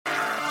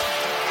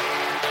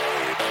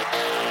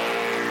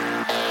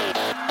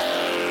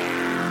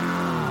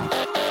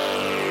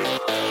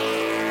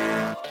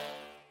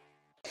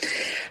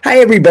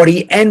Hey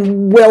everybody,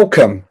 and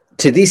welcome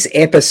to this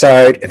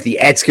episode of the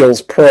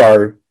AdSkills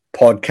Pro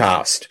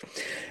podcast.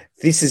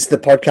 This is the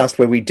podcast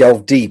where we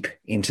delve deep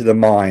into the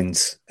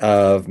minds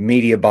of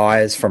media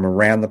buyers from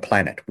around the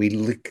planet. We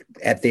look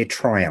at their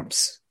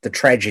triumphs, the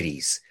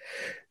tragedies,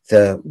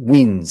 the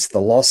wins,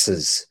 the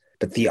losses,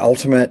 but the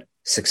ultimate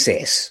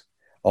success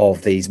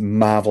of these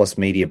marvelous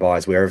media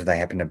buyers, wherever they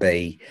happen to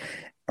be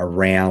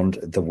around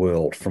the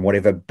world, from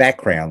whatever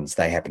backgrounds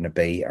they happen to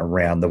be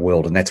around the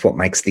world. And that's what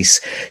makes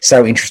this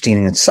so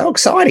interesting, and so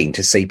exciting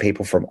to see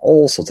people from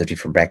all sorts of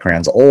different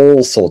backgrounds,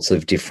 all sorts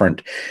of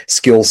different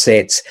skill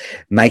sets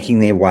making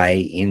their way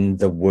in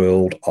the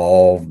world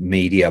of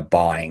media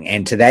buying.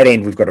 And to that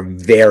end, we've got a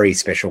very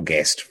special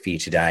guest for you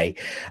today.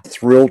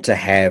 Thrilled to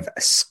have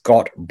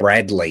Scott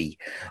Bradley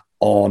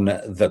on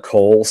the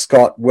call.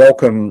 Scott,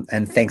 welcome,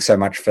 and thanks so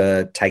much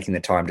for taking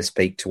the time to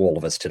speak to all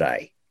of us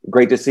today.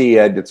 Great to see you,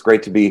 Ed. It's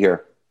great to be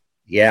here.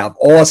 Yeah,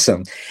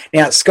 awesome.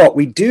 Now, Scott,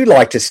 we do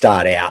like to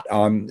start out.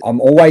 I'm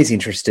always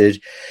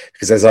interested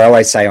because, as I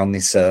always say on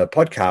this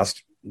podcast,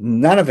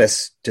 none of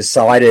us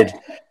decided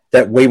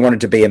that we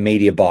wanted to be a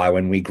media buyer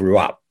when we grew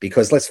up,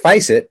 because let's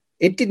face it,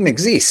 it didn't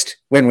exist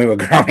when we were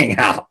growing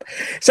up.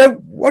 So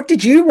what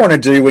did you want to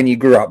do when you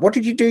grew up? What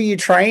did you do your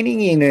training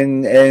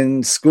in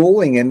and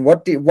schooling, and where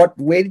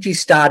did you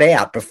start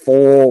out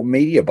before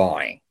media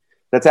buying?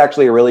 That's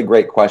actually a really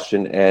great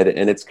question, Ed,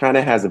 and it's kind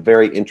of has a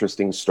very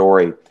interesting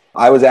story.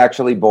 I was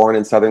actually born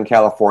in Southern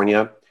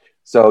California.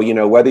 So,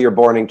 whether you're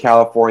born in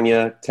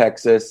California,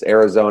 Texas,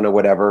 Arizona,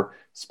 whatever,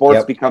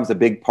 sports becomes a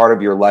big part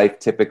of your life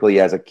typically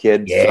as a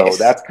kid. Yes.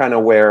 So that's kind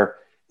of where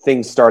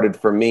things started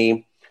for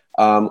me.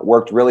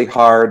 Worked really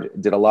hard,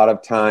 did a lot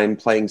of time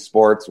playing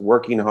sports,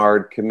 working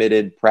hard,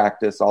 committed,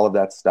 practice, all of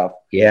that stuff.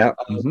 Yeah.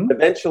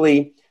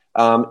 Eventually,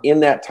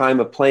 in that time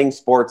of playing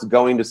sports,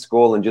 going to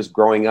school, and just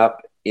growing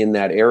up in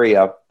that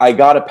area, I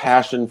got a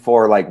passion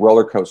for like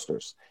roller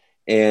coasters.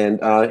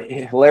 And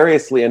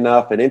hilariously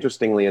enough and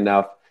interestingly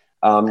enough,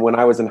 when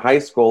I was in high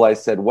school, I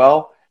said,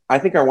 well, I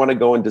think I want to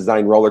go and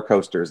design roller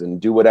coasters and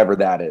do whatever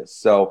that is.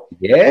 So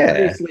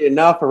hilariously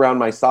enough, around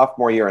my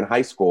sophomore year in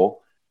high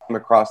school, I came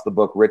across the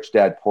book Rich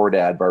Dad, Poor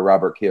Dad by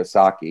Robert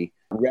Kiyosaki.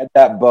 I read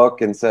that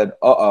book and said,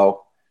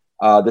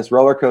 this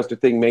roller coaster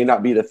thing may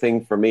not be the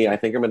thing for me. I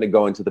think I'm going to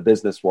go into the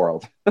business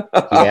world.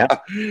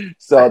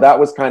 So that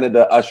was kind of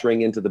the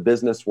ushering into the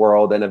business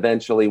world. And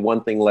eventually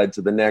one thing led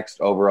to the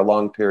next over a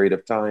long period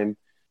of time.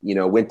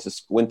 Went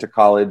to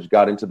college,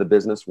 got into the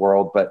business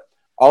world. But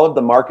all of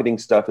the marketing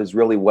stuff is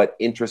really what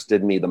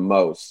interested me the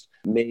most.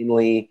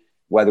 Mainly,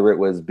 whether it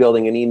was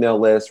building an email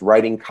list,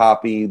 writing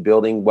copy,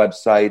 building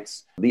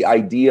websites, the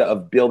idea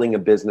of building a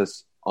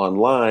business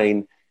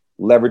online,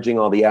 leveraging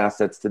all the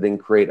assets to then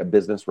create a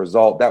business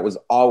result. That was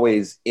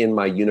always in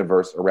my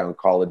universe around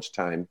college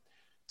time.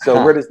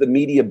 So where does the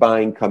media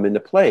buying come into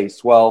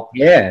place? Well,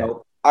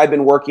 I've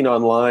been working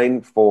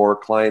online for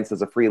clients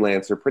as a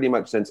freelancer pretty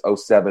much since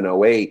 07,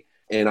 08.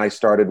 And I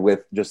started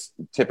with just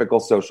typical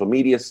social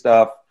media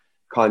stuff,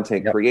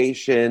 content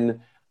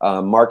creation,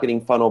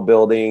 marketing funnel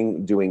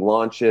building, doing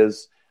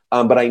launches.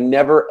 But I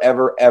never,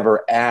 ever,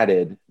 ever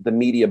added the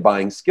media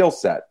buying skill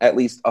set, at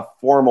least a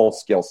formal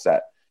skill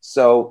set.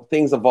 So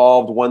things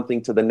evolved one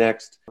thing to the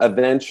next.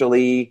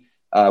 Eventually,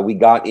 we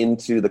got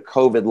into the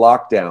COVID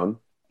lockdown,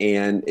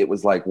 and it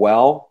was like,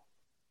 well,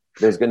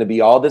 there's going to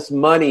be all this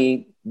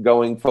money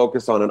going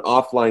focused on an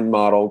offline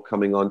model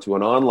coming onto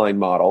an online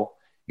model.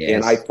 Yes.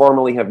 And I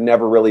formally have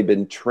never really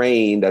been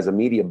trained as a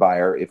media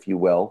buyer, if you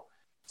will.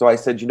 So I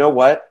said, you know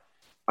what?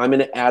 I'm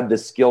going to add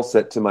this skill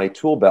set to my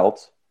tool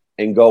belt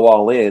and go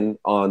all in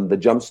on the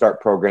Jumpstart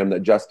program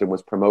that Justin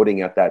was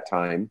promoting at that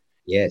time.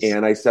 Yes.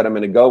 And I said, I'm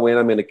going to go in,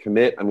 I'm going to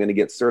commit, I'm going to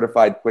get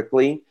certified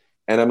quickly,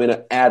 and I'm going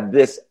to add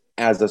this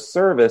as a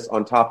service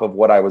on top of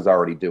what I was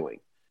already doing.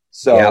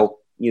 So,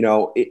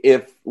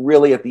 if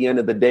really at the end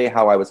of the day,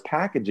 how I was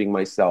packaging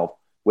myself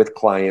with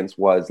clients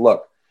was,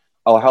 look,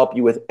 I'll help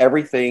you with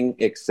everything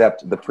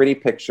except the pretty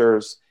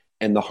pictures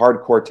and the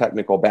hardcore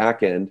technical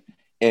back end.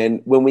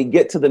 And when we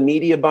get to the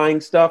media buying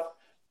stuff,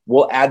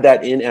 we'll add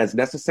that in as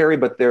necessary.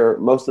 But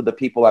most of the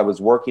people I was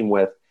working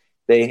with,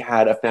 they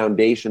had a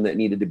foundation that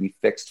needed to be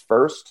fixed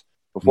first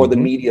before the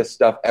media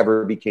stuff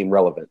ever became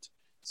relevant.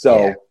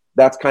 So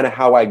that's kind of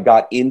how I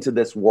got into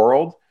this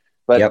world.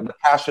 But the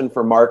passion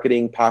for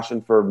marketing,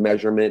 passion for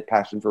measurement,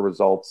 passion for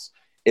results,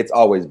 it's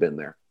always been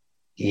there.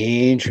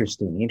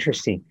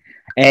 Interesting.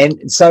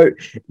 And so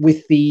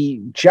with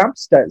the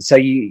Jumpstart, so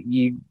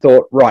you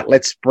thought, right,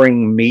 let's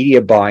bring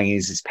media buying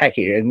as this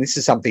package. And this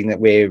is something that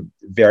we're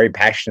very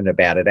passionate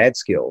about at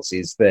AdSkills,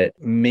 is that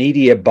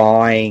media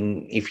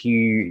buying, if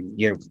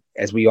you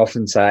as we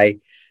often say,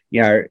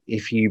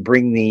 if you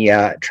bring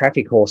the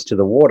traffic horse to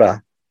the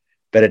water,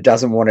 but it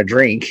doesn't want to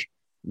drink,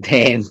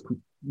 then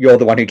you're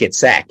the one who gets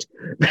sacked.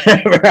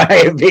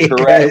 Right?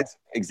 Correct.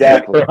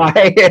 Exactly.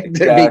 Right?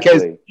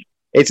 Exactly.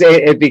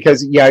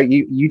 Because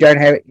you don't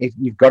have, if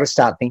you've got to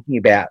start thinking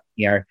about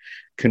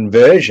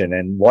conversion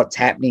and what's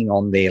happening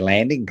on their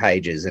landing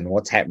pages and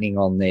what's happening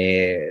on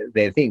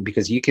their thing,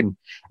 because you can,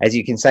 as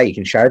you can say, you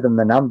can show them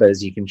the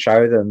numbers, you can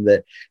show them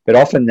that, but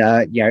often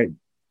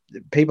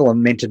people are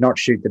meant to not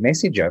shoot the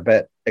messenger,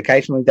 but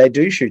occasionally they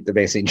do shoot the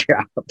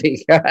messenger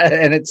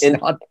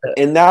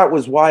and that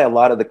was why a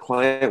lot of the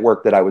client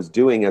work that I was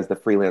doing as the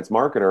freelance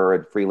marketer or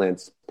a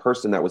freelance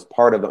person that was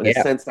part of it, in a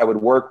sense, I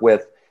would work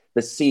with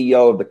the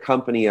CEO of the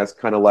company as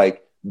kind of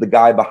like the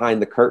guy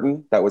behind the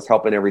curtain that was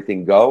helping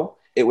everything go.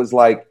 It was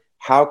like,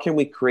 how can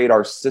we create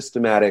our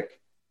systematic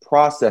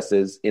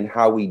processes in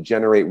how we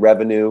generate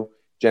revenue,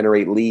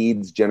 generate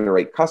leads,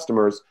 generate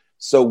customers?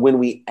 So when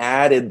we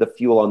added the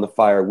fuel on the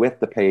fire with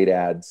the paid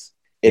ads,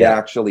 it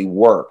actually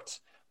worked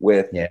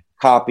with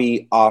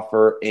copy,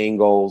 offer,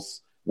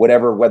 angles,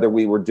 whatever, whether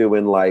we were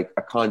doing like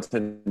a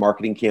content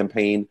marketing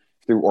campaign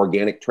through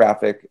organic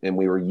traffic and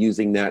we were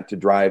using that to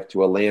drive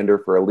to a lander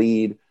for a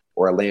lead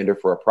or a lander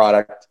for a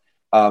product.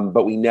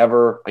 But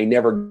I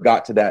never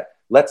got to that,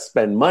 let's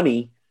spend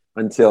money,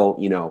 until,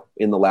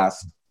 in the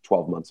last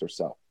 12 months or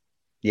so.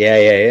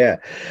 Yeah.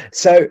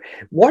 So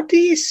what do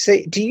you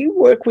see? Do you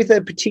work with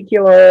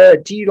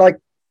do you like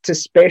to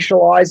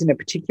specialize in a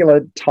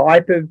particular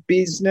type of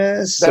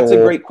business? That's a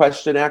great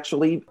question,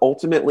 actually.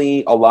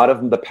 Ultimately, a lot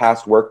of the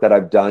past work that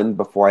I've done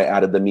before I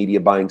added the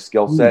media buying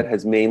skill set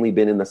has mainly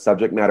been in the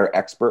subject matter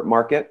expert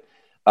market,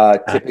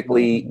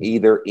 typically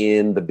either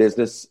in a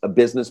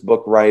business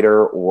book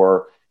writer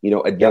or,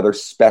 another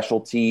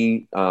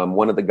specialty.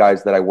 One of the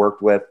guys that I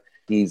worked with,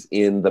 he's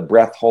in the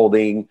breath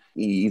holding.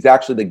 He's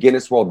actually the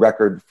Guinness World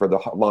Record for the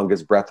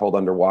longest breath hold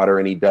underwater.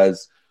 And he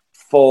does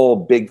full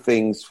big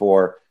things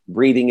for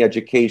breathing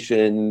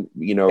education,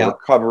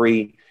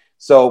 recovery.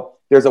 So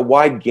there's a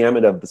wide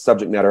gamut of the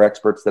subject matter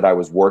experts that I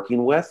was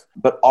working with,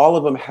 but all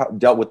of them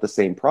dealt with the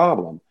same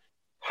problem.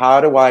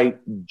 How do I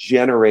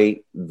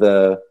generate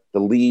the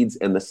leads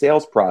and the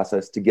sales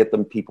process to get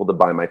people to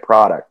buy my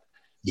product?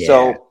 Yeah.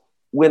 So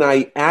when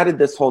I added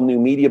this whole new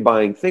media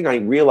buying thing, I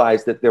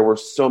realized that there were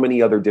so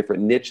many other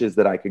different niches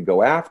that I could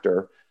go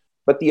after,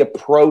 but the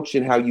approach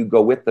and how you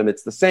go with them,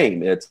 it's the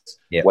same. It's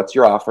what's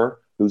your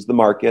offer? Who's the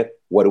market?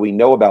 What do we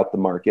know about the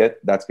market?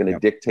 That's going to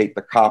dictate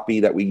the copy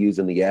that we use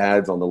in the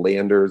ads, on the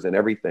landers and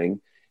everything.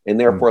 And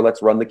therefore,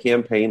 let's run the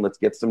campaign, let's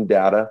get some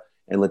data,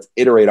 and let's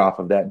iterate off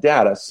of that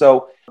data.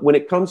 So when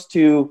it comes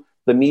to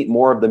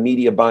more of the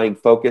media buying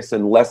focus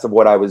and less of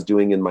what I was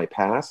doing in my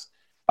past,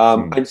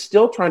 I'm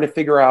still trying to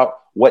figure out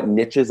what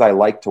niches I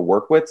like to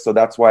work with. So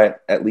that's why,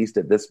 at least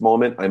at this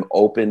moment, I'm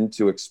open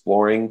to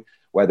exploring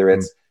whether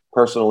it's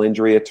personal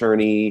injury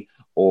attorney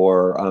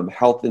or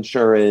health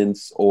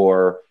insurance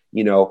or,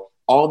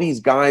 all these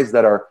guys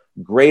that are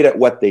great at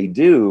what they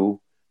do,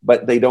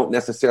 but they don't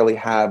necessarily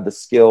have the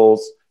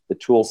skills, the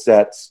tool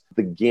sets,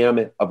 the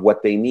gamut of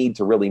what they need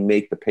to really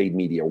make the paid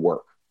media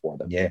work for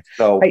them. Yeah.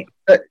 So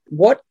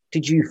what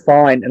did you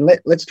find? And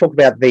let's talk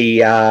about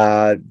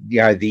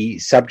the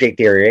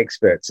subject area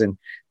experts. And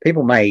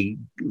people may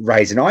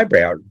raise an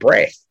eyebrow at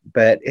breath,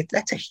 but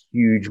that's a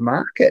huge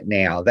market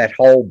now. That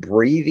whole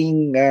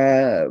breathing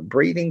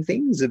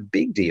thing is a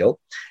big deal.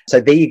 So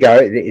there you go.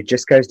 It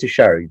just goes to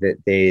show that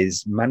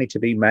there's money to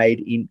be made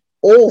in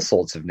all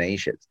sorts of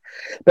niches.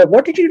 But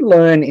what did you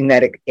learn in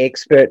that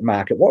expert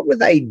market? What were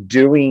they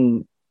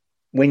doing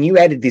when you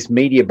added this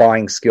media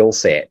buying skill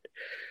set?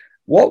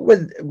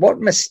 What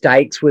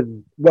mistakes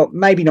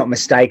maybe not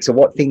mistakes, or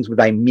what things were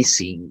they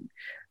missing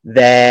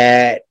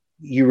that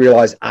you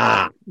realize,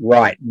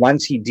 right,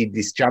 once you did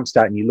this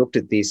jumpstart and you looked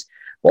at this,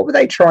 what were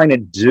they trying to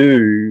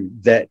do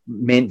that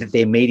meant that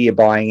their media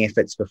buying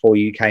efforts before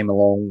you came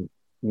along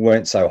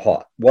weren't so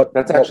hot?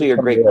 That's actually a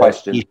great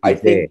question.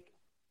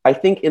 I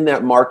think in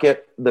that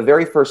market, the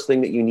very first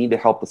thing that you need to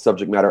help the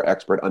subject matter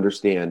expert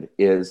understand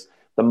is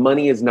the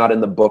money is not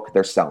in the book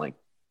they're selling.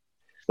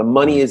 The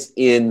money is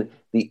in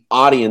the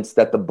audience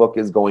that the book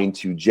is going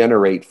to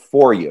generate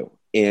for you.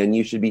 And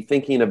you should be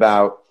thinking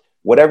about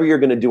whatever you're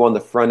going to do on the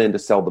front end to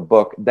sell the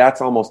book,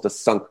 that's almost a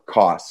sunk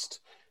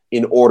cost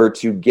in order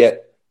to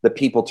get the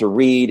people to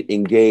read,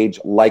 engage,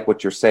 like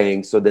what you're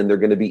saying. So then they're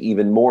going to be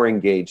even more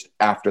engaged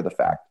after the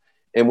fact.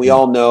 And we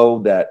all know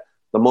that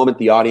the moment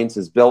the audience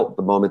is built,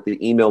 the moment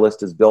the email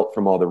list is built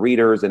from all the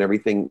readers and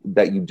everything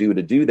that you do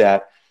to do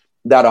that,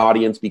 that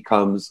audience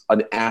becomes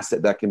an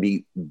asset that can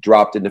be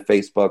dropped into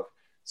Facebook,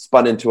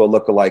 spun into a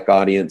lookalike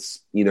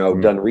audience,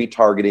 done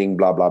retargeting,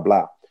 blah, blah,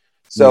 blah.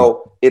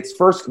 So it's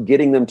first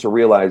getting them to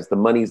realize the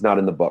money's not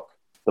in the book.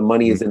 The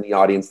money is in the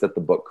audience that the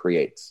book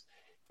creates.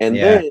 And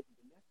then the next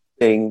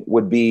thing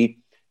would be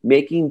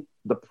making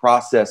the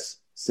process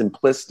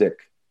simplistic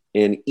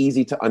and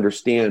easy to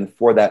understand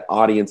for that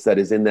audience that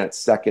is in that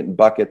second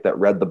bucket that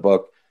read the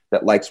book,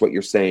 that likes what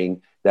you're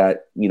saying,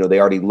 that, they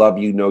already love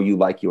you, know you,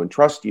 like you, and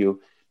trust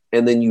you.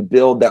 And then you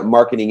build that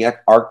marketing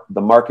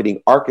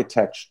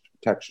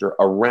architecture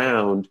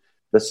around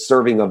the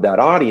serving of that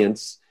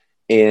audience.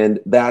 And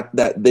that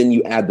then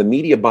you add the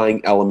media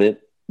buying element,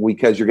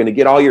 because you're going to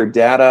get all your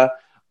data,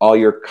 all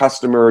your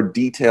customer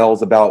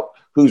details about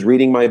who's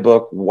reading my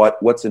book,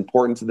 what's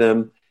important to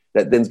them.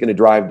 that then's going to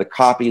drive the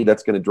copy,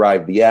 that's going to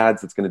drive the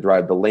ads, that's going to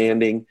drive the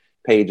landing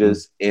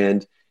pages.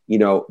 And, you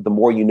know, the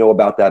more you know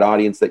about that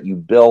audience that you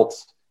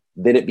built,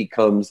 then it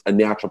becomes a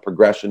natural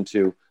progression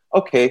to,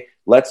 okay,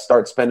 let's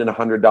start spending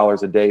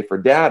 $100 a day for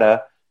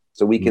data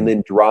so we can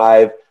then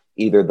drive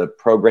either the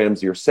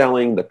programs you're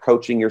selling, the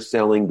coaching you're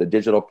selling, the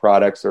digital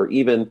products, or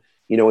even,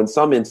 you know, in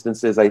some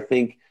instances, I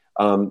think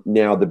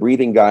now the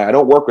breathing guy, I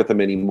don't work with him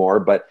anymore,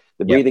 but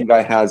the breathing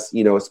guy has,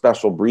 you know, a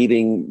special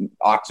breathing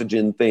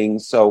oxygen thing.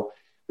 So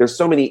there's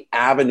so many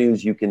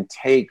avenues you can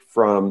take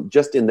from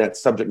just in that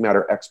subject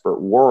matter expert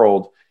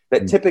world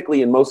that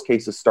typically in most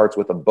cases starts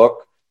with a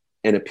book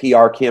and a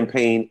PR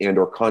campaign and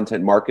or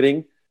content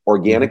marketing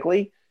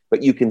organically,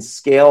 but you can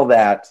scale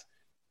that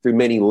through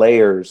many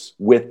layers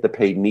with the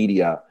paid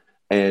media.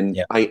 And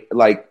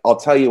I'll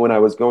tell you, when I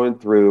was going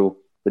through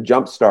the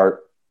Jumpstart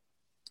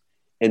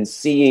and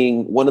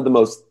seeing one of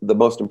the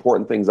most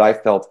important things I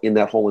felt in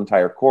that whole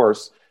entire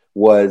course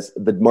was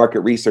the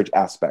market research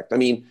aspect. I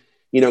mean,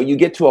 you know, you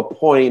get to a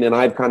point, and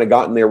I've kind of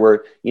gotten there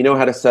where you know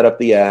how to set up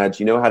the ads,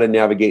 you know how to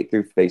navigate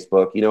through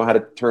Facebook, you know how to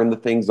turn the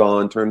things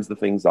on, turns the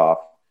things off.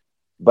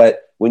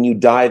 But when you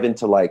dive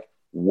into like,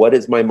 what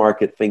is my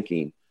market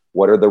thinking?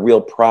 What are the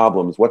real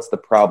problems? What's the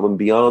problem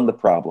beyond the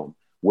problem?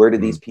 Where do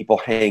these people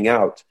hang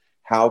out?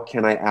 How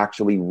can I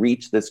actually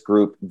reach this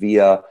group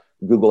via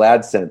Google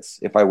AdSense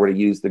if I were to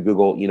use the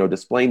Google, you know,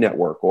 display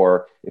network,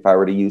 or if I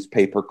were to use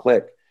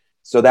pay-per-click?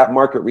 So that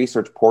market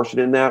research portion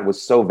in that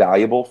was so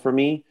valuable for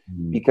me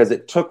because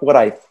it took what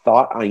I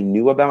thought I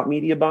knew about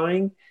media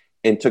buying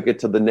and took it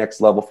to the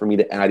next level for me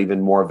to add even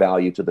more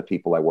value to the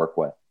people I work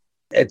with.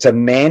 It's a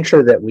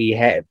mantra that we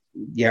have,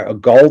 you know, a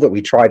goal that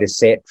we try to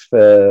set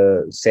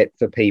for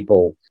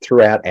people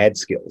throughout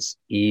AdSkills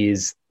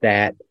is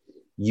that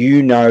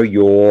you know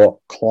your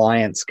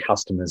clients'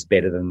 customers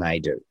better than they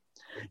do.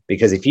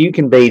 Because if you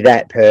can be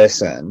that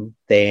person,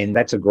 then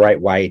that's a great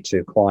way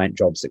to client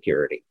job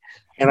security.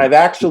 And I've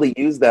actually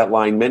used that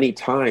line many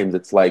times.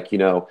 It's like, you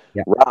know,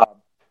 Rob,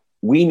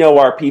 we know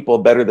our people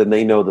better than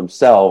they know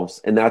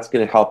themselves, and that's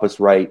going to help us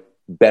write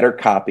better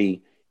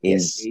copy,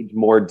 engage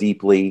more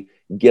deeply,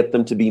 get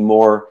them to be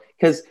more,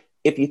 because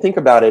if you think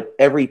about it,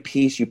 every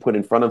piece you put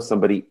in front of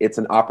somebody, it's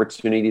an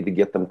opportunity to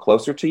get them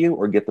closer to you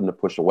or get them to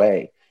push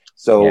away.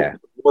 So the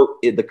more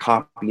the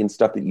copy and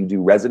stuff that you do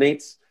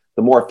resonates,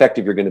 the more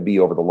effective you're going to be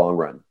over the long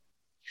run.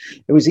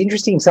 It was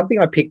interesting. Something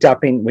I picked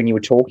up in when you were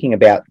talking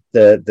about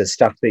the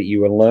stuff that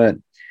you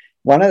learned.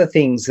 One of the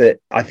things that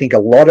I think a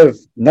lot of,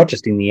 not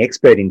just in the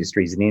expert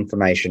industries and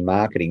information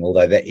marketing,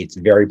 although that it's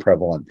very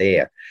prevalent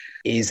there,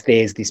 is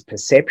there's this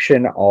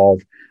perception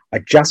of, I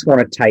just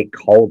want to take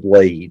cold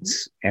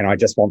leads and I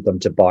just want them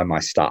to buy my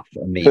stuff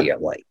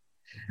immediately.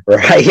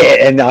 Right.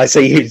 Yeah. And I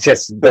see you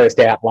just burst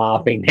out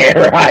laughing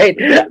there. Right.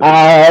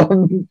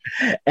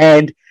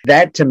 And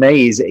that to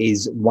me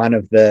is one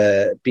of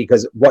the,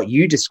 because what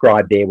you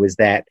described there was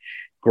that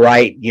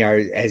great, you know,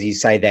 as you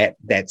say,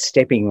 that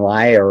stepping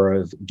layer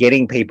of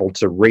getting people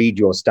to read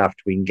your stuff,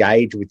 to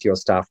engage with your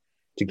stuff,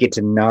 to get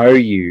to know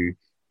you,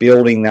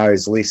 building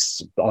those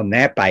lists on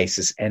that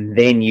basis, and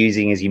then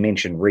using, as you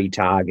mentioned,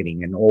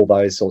 retargeting and all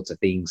those sorts of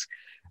things,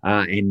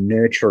 and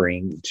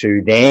nurturing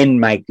to then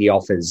make the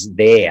offers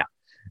there.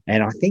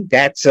 And I think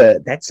that's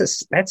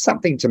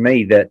something to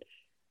me that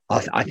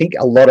I think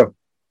a lot of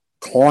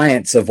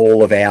clients of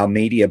all of our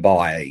media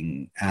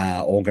buying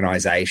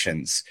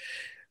organizations,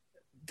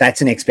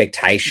 that's an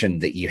expectation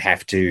that you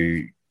have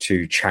to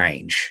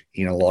change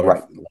in a lot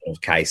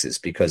of cases,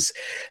 because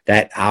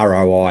that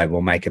ROI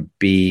will make a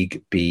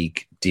big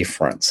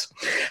difference.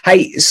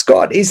 Hey,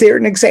 Scott, is there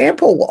an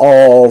example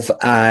of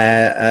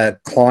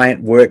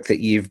client work that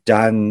you've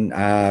done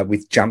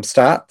with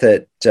Jumpstart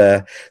that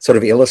sort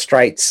of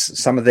illustrates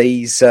some of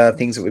these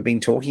things that we've been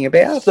talking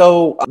about?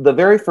 So the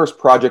very first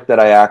project that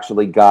I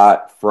actually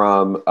got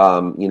from,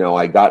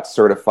 I got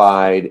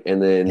certified,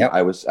 and then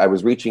I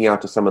was reaching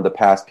out to some of the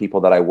past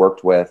people that I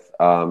worked with,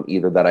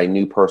 either that I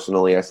knew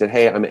personally. I said,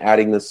 hey, I'm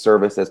adding this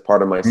service as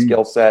part of my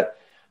skill set.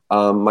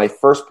 My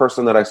first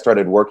person that I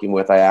started working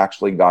with, I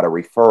actually got a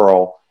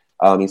referral.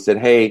 He said,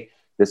 hey,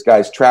 this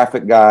guy's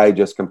traffic guy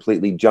just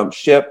completely jumped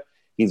ship.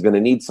 He's going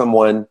to need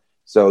someone.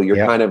 So you're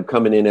kind of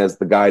coming in as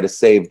the guy to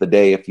save the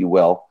day, if you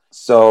will.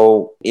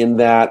 So in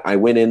that, I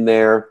went in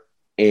there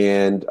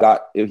and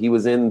he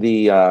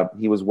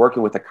was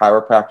working with a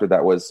chiropractor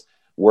that was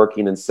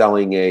working and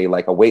selling a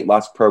weight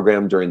loss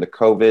program during the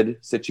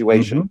COVID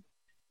situation.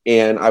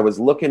 And I was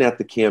looking at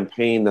the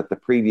campaign that the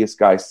previous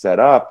guy set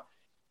up,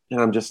 and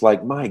I'm just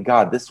like, my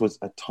God, this was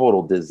a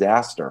total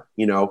disaster.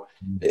 You know,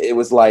 it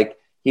was like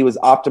he was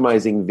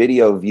optimizing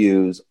video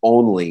views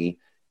only,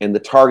 and the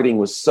targeting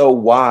was so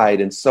wide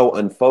and so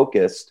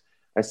unfocused.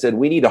 I said,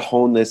 we need to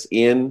hone this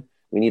in.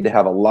 We need to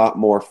have a lot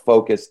more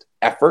focused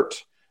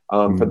effort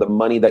for the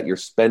money that you're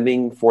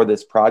spending for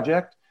this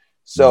project.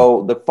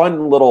 So the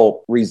fun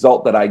little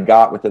result that I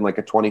got within like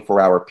a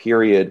 24-hour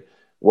period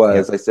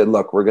was I said,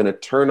 look, we're going to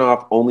turn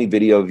off only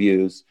video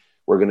views.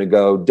 We're going to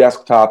go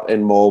desktop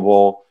and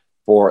mobile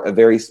for a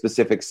very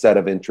specific set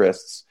of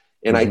interests.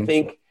 And I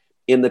think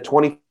in the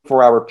 24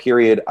 24-hour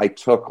period, I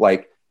took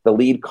like the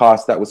lead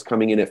cost that was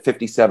coming in at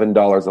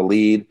 $57 a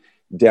lead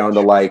down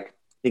to like,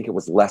 I think it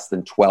was less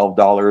than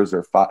 $12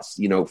 or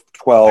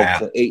 $12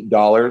 to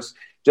 $8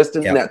 just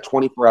in that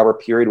 24-hour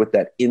period with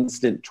that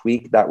instant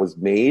tweak that was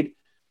made.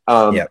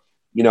 And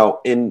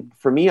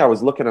for me, I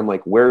was looking, I'm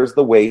like, where's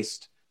the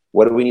waste?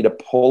 What do we need to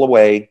pull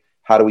away?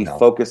 How do we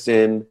focus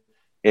in?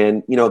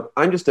 And,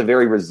 I'm just a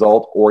very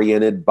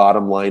result-oriented,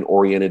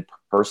 bottom-line-oriented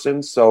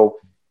person. So,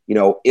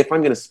 if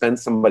I'm going to spend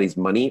somebody's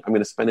money, I'm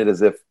going to spend it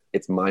as if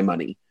it's my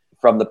money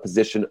from the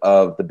position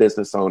of the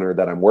business owner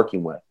that I'm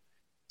working with.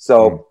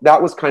 So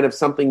that was kind of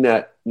something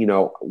that,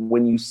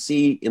 when you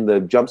see in the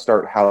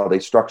Jumpstart how they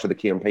structure the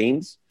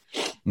campaigns,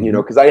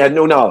 because I had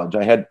no knowledge.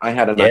 I had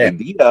an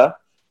idea,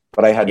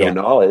 but I had no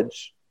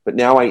knowledge. But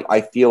now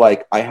I feel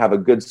like I have a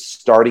good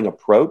starting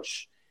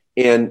approach.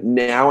 And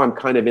now I'm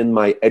kind of in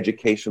my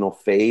educational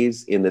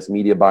phase in this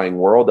media buying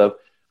world of,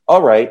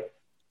 all right,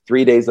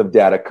 3 days of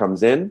data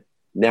comes in.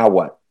 Now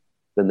what?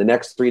 Then the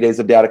next 3 days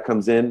of data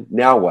comes in.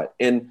 Now what?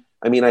 And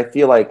I mean, I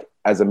feel like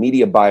as a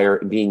media buyer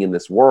being in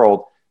this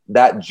world,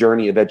 that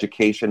journey of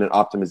education and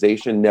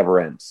optimization never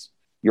ends.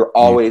 You're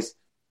always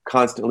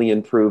constantly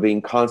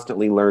improving,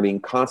 constantly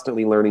learning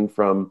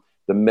from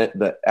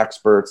the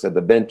experts and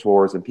the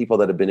mentors and people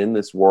that have been in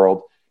this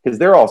world, because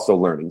they're also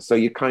learning. So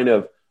you kind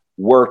of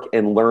work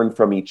and learn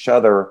from each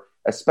other,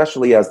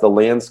 especially as the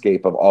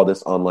landscape of all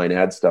this online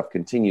ad stuff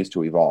continues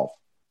to evolve.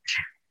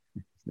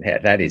 Yeah,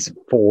 that is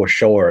for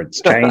sure.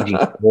 It's changing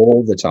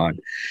all the time.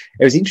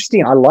 It was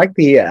interesting. I liked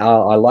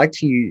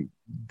the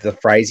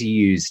phrase you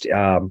used.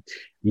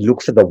 You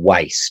look for the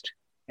waste,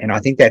 and I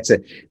think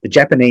the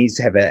Japanese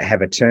have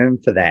a term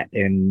for that,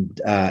 and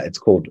it's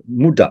called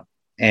muda,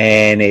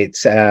 and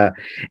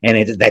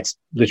that's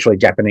literally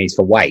Japanese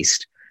for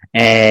waste.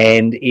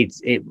 And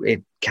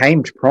it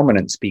came to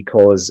prominence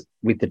because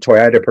with the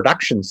Toyota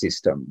production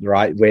system,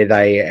 right,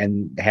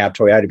 and how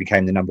Toyota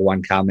became the number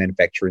one car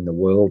manufacturer in the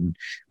world and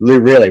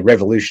really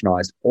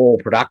revolutionized all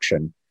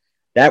production.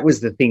 That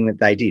was the thing that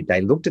they did.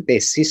 They looked at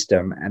their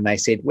system and they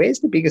said, where's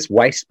the biggest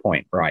waste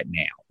point right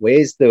now?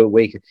 Where's the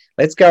weakest?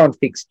 Let's go and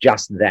fix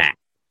just that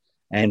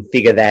and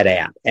figure that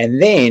out.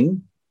 And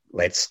then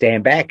let's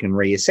stand back and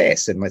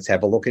reassess and let's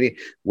have a look at it.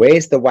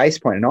 Where's the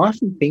waste point? And I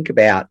often think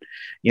about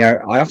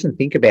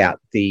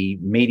the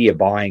media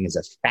buying as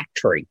a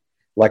factory,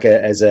 like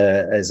as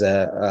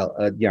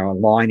a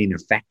line in a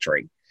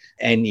factory.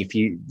 And if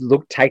you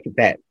take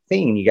that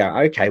thing and you go,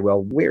 okay,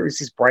 well, where is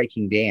this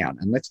breaking down?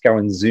 And let's go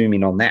and zoom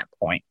in on that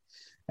point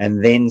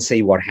and then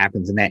see what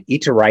happens. And that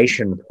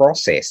iteration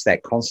process,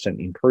 that constant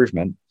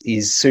improvement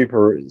is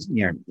super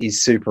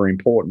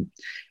important.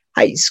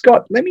 Hey,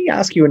 Scott, let me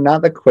ask you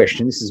another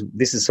question.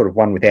 This is sort of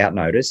one without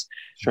notice.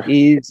 Sure.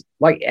 Is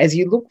like, as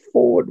you look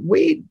forward,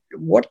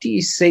 what do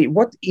you see?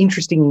 What's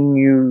interesting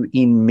you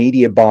in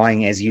media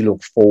buying as you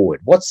look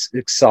forward? What's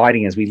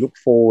exciting as we look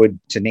forward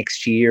to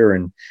next year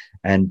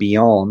and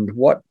beyond?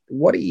 What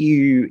are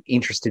you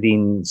interested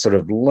in sort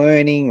of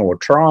learning or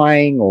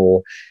trying,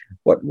 or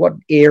what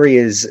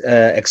areas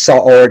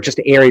or just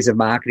areas of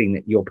marketing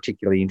that you're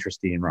particularly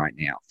interested in right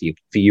now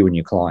for you and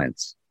your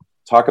clients?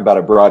 Talk about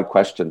a broad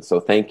question, so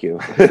thank you.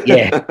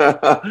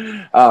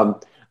 Yeah.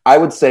 I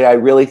would say I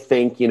really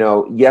think,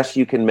 yes,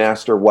 you can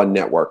master one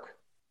network,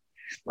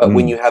 but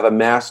when you have a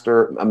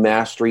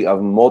mastery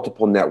of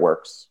multiple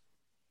networks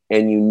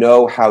and you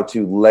know how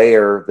to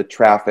layer the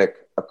traffic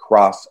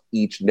across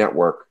each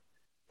network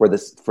for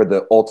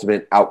the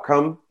ultimate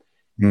outcome,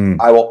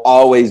 I will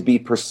always be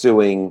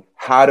pursuing,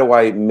 how do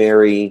I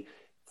marry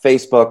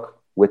Facebook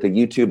with a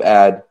YouTube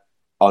ad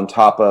on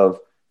top of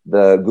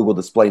the Google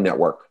Display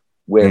Network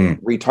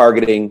with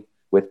retargeting,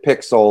 with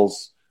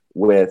pixels,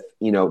 with,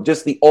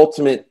 just the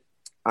ultimate,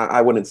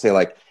 I wouldn't say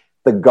like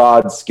the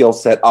God skill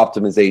set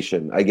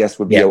optimization, I guess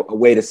would be a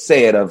way to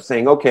say it, of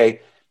saying, okay,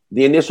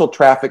 the initial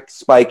traffic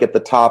spike at the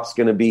top is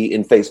going to be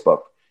in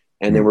Facebook.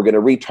 And then we're going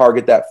to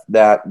retarget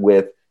that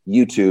with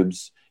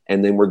YouTube's,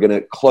 and then we're going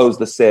to close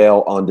the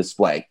sale on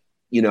display,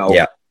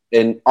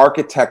 and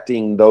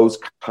architecting those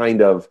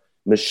kind of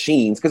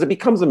machines, because it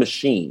becomes a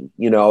machine,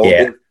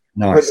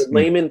 For the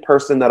layman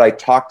person that I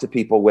talk to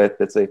people with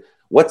that say,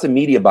 what's a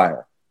media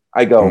buyer?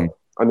 I go,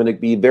 I'm going to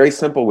be very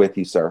simple with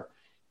you, sir.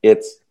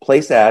 It's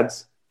place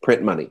ads,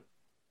 print money.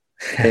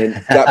 And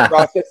that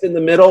process in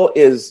the middle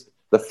is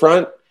the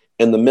front,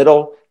 and the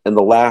middle and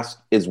the last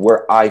is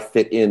where I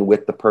fit in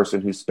with the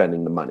person who's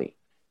spending the money.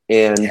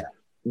 And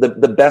the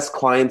best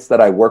clients that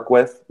I work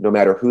with, no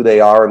matter who they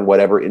are in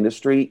whatever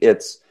industry,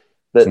 it's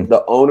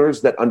the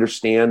owners that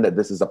understand that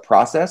this is a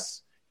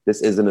process.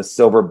 This isn't a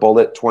silver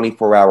bullet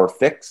 24-hour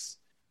fix,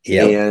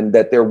 and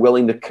that they're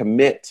willing to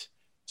commit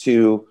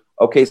to,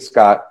 okay,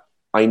 Scott,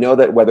 I know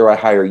that whether I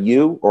hire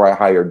you or I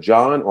hire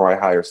John or I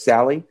hire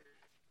Sally,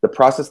 the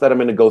process that I'm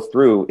going to go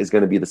through is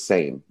going to be the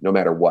same no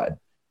matter what.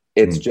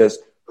 It's just,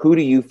 who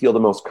do you feel the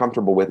most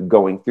comfortable with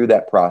going through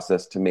that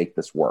process to make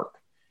this work?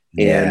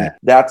 And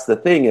that's the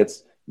thing.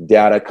 It's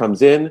data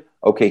comes in.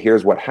 Okay,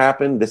 here's what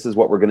happened. This is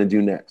what we're going to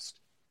do next.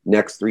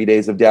 Next 3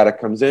 days of data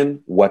comes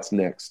in. What's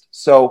next?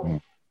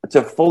 So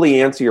to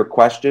fully answer your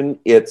question,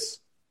 it's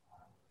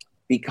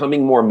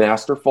becoming more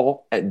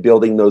masterful at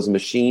building those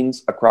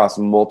machines across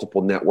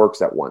multiple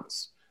networks at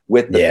once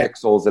with the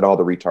pixels and all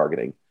the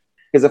retargeting.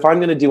 Because if I'm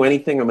going to do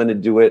anything, I'm going to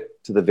do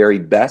it to the very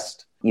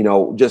best.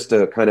 Just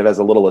to kind of as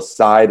a little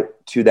aside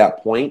to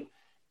that point,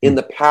 in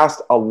the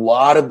past, a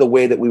lot of the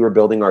way that we were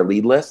building our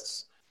lead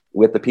lists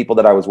with the people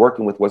that I was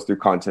working with was through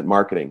content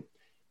marketing.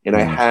 And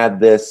I had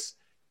this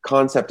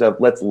concept of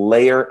let's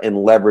layer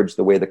and leverage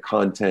the way the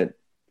content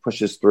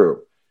pushes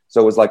through.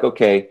 So it was like,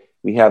 okay,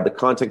 we have the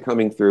content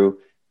coming through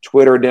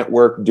Twitter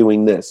network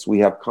doing this. We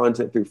have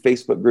content through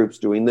Facebook groups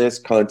doing this,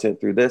 content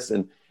through this.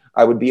 And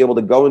I would be able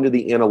to go into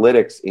the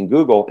analytics in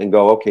Google and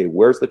go, okay,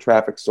 where's the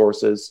traffic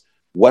sources?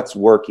 What's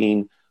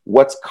working?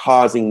 What's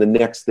causing the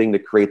next thing to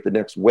create the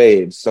next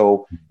wave?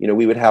 So,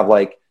 we would have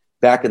like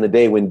back in the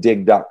day when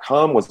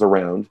dig.com was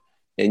around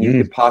and you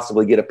could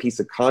possibly get a piece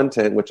of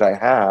content, which I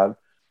have,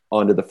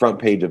 onto the front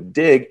page of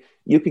Dig,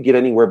 you could get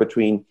anywhere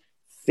between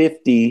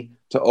 50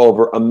 to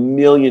over 1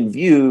 million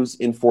views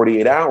in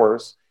 48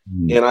 hours.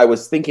 And I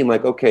was thinking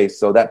like, okay,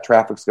 so that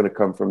traffic's going to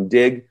come from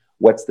Dig.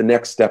 What's the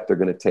next step they're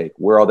going to take?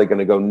 Where are they going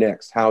to go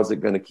next? How is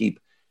it going to keep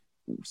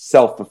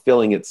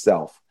self-fulfilling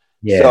itself?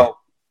 Yeah. So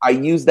I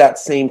use that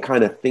same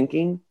kind of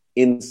thinking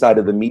inside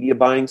of the media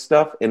buying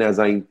stuff. And as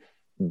I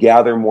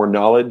gather more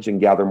knowledge and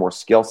gather more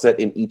skill set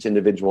in each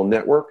individual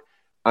network,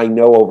 I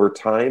know over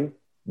time,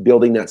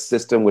 building that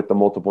system with the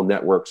multiple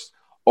networks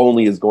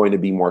only is going to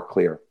be more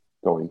clear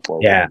going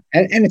forward. Yeah.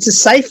 And it's a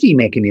safety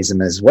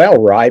mechanism as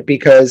well, right?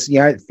 Because,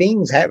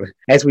 things have,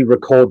 as we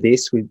record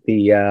this with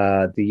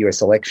the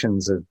US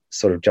elections have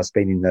sort of just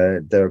been in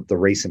the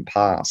recent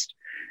past.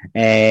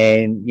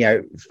 And,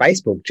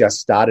 Facebook just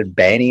started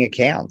banning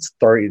accounts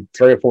three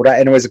or 4 days.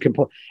 And it was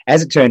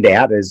as it turned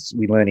out, as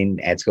we learn in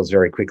ad skills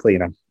very quickly,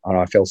 and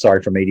I feel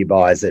sorry for media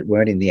buyers that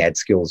weren't in the ad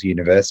skills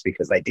universe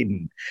because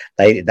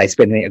they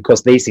spend, of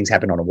course, these things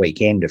happen on a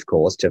weekend, of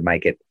course, to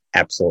make it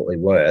absolutely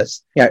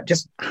worse.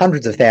 Just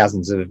hundreds of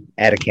thousands of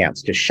ad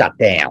accounts just shut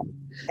down.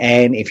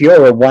 And if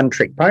you're a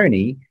one-trick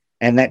pony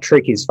and that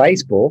trick is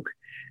Facebook,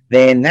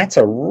 then that's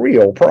a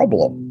real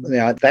problem.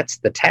 That's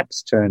the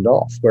taps turned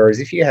off.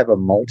 Whereas if you have a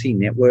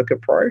multi-network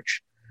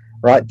approach,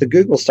 right, the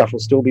Google stuff will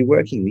still be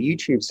working, the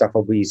YouTube stuff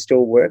will be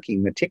still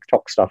working, the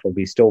TikTok stuff will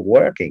be still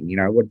working.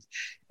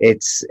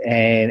 It's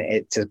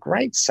a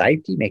great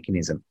safety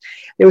mechanism.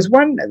 There was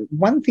one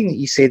thing that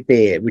you said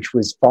there, which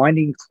was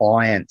finding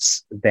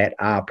clients that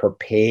are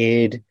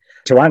prepared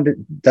to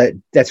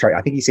that's right.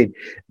 I think you said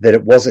that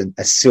it wasn't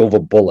a silver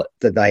bullet,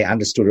 that they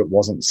understood it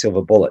wasn't a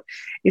silver bullet.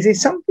 Is there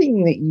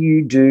something that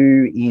you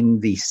do in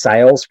the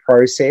sales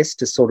process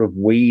to sort of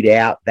weed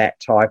out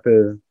that type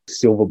of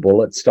silver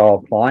bullet style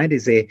client?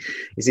 Is there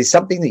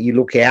something that you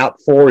look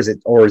out for? Is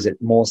it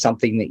more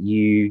something that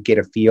you get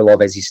a feel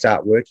of as you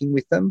start working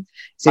with them?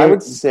 I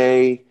would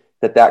say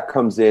that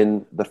comes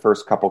in the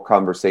first couple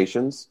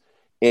conversations.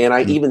 And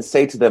I even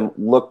say to them,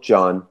 look,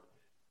 John,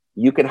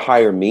 you can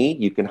hire me,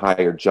 you can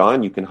hire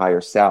John, you can hire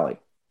Sally.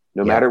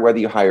 No matter whether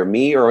you hire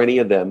me or any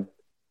of them,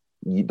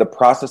 the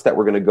process that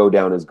we're going to go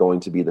down is going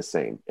to be the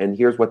same. And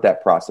here's what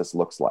that process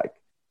looks like.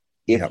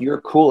 If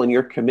you're cool and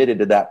you're committed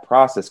to that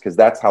process, because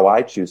that's how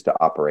I choose to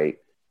operate,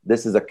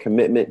 this is a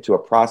commitment to a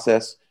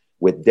process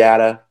with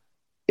data,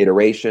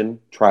 iteration,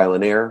 trial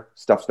and error.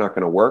 Stuff's not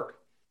going to work.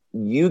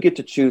 You get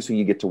to choose who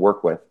you get to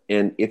work with.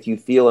 And if you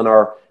feel in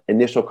our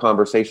initial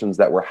conversations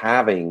that we're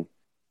having,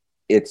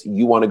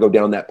 you want to go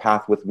down that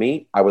path with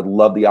me, I would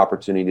love the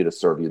opportunity to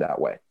serve you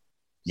that way.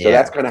 So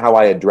that's kind of how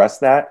I address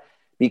that.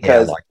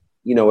 Because,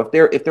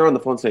 if they're on the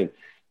phone saying,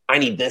 I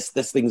need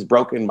this thing's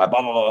broken, my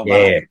blah, blah, blah,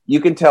 blah,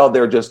 you can tell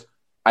they're just,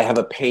 I have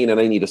a pain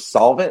and I need to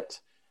solve it.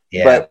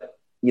 Yeah. But,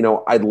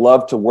 I'd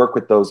love to work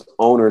with those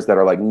owners that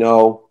are like,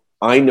 no,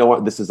 I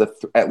know this is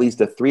at least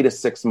a 3 to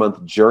 6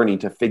 month journey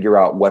to figure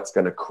out what's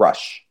going to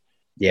crush.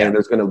 Yeah. And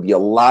there's going to be a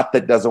lot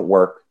that doesn't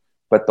work.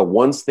 But the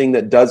one thing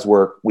that does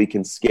work, we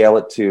can scale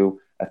it to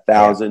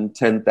 1,000,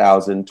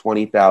 10,000,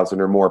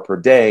 20,000 or more per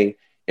day.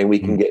 And we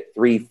can get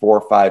 3,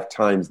 4, 5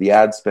 times the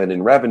ad spend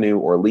in revenue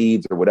or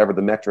leads or whatever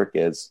the metric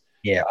is.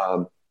 Yeah.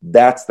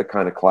 That's the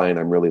kind of client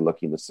I'm really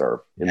looking to serve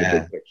in the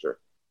big picture.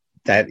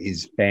 That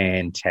is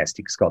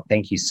fantastic, Scott.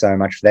 Thank you so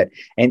much for that.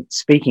 And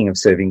speaking of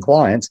serving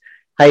clients,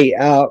 hey,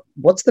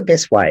 what's the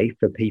best way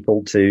for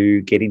people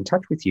to get in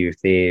touch with you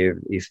if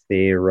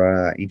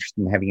they're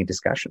interested in having a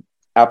discussion?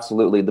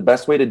 Absolutely. The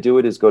best way to do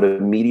it is go to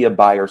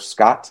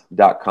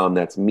mediabuyerscott.com.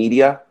 That's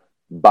media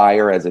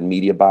buyer as in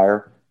media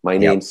buyer. My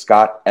name's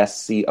Scott,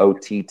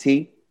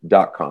 SCOTT.com.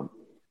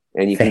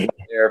 And you can go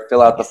there,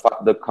 fill out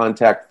the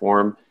contact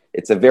form.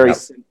 It's a very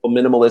simple,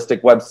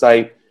 minimalistic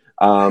website.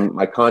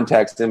 My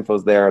contacts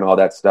info's there and all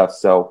that stuff.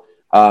 So,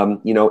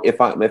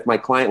 if my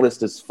client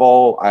list is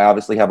full, I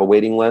obviously have a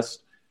waiting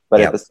list.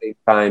 But at the same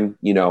time,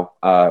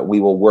 we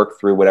will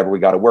work through whatever we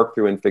got to work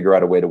through and figure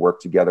out a way to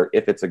work together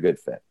if it's a good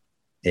fit.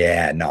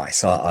 Yeah,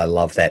 nice. I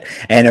love that.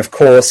 And of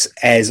course,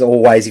 as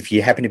always, if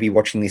you happen to be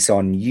watching this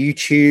on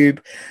YouTube,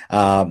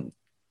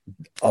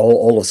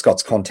 all of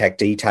Scott's contact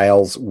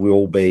details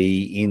will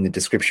be in the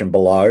description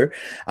below,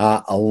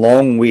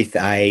 along with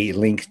a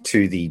link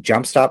to the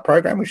Jumpstart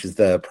program, which is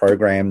the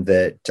program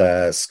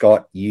that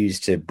Scott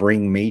used to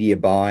bring media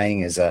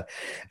buying as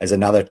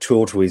another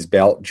tool to his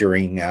belt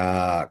during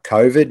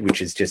COVID,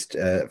 which is just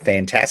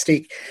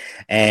fantastic.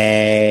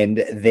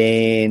 And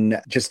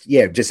then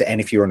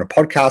and if you're on a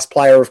podcast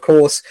player, of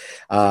course,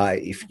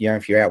 if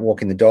you're out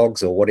walking the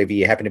dogs or whatever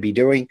you happen to be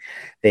doing,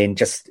 then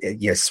just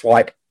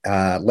swipe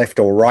left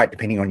or right,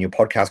 depending on your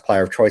podcast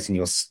player of choice, and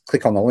you'll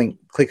click on the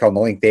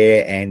link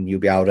there, and you'll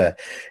be able to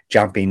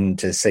jump in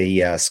to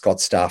see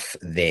Scott's stuff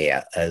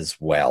there as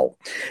well.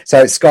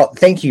 So, Scott,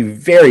 thank you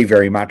very,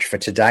 very much for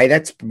today.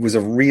 That was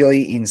a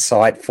really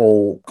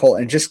insightful call,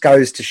 and just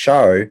goes to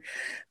show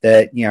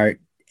that,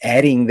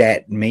 adding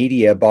that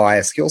media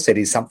buyer skill set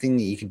is something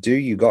that you can do.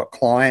 You got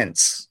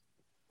clients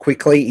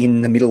quickly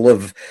in the middle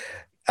of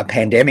a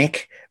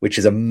pandemic, which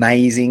is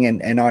amazing,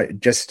 and I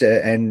just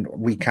and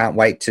we can't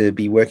wait to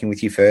be working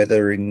with you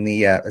further in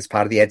the as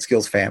part of the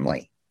AdSkills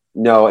family.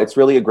 No, it's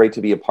really great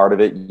to be a part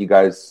of it. You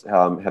guys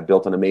have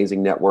built an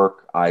amazing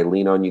network. I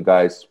lean on you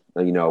guys,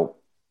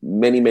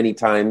 many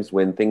times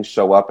when things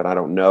show up and I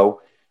don't know.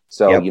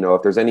 So, Yep.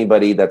 If there's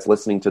anybody that's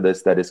listening to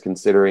this that is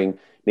considering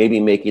maybe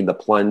making the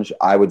plunge,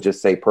 I would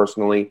just say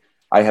personally,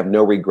 I have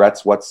no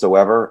regrets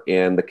whatsoever,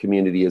 and the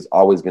community is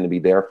always going to be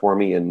there for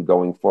me and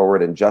going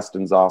forward. And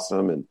Justin's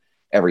awesome and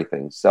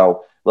everything.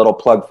 So, little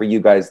plug for you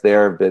guys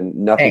there. Have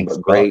been nothing Thanks,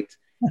 but great.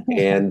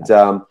 And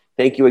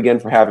thank you again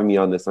for having me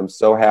on this. I'm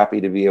so happy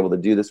to be able to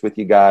do this with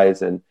you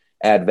guys and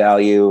add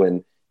value.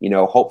 And,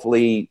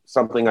 hopefully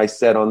something I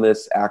said on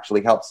this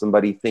actually helps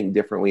somebody think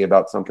differently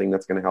about something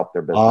that's going to help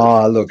their business.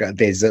 Oh, look,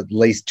 there's at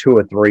least 2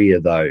 or 3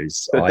 of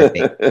those, I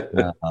think,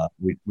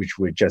 which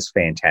were just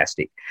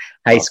fantastic.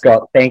 Hey, Awesome.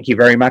 Scott, thank you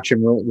very much,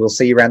 and we'll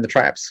see you around the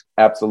traps.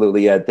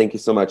 Absolutely, Ed. Thank you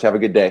so much. Have a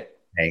good day.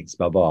 Thanks.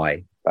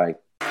 Bye-bye. Bye.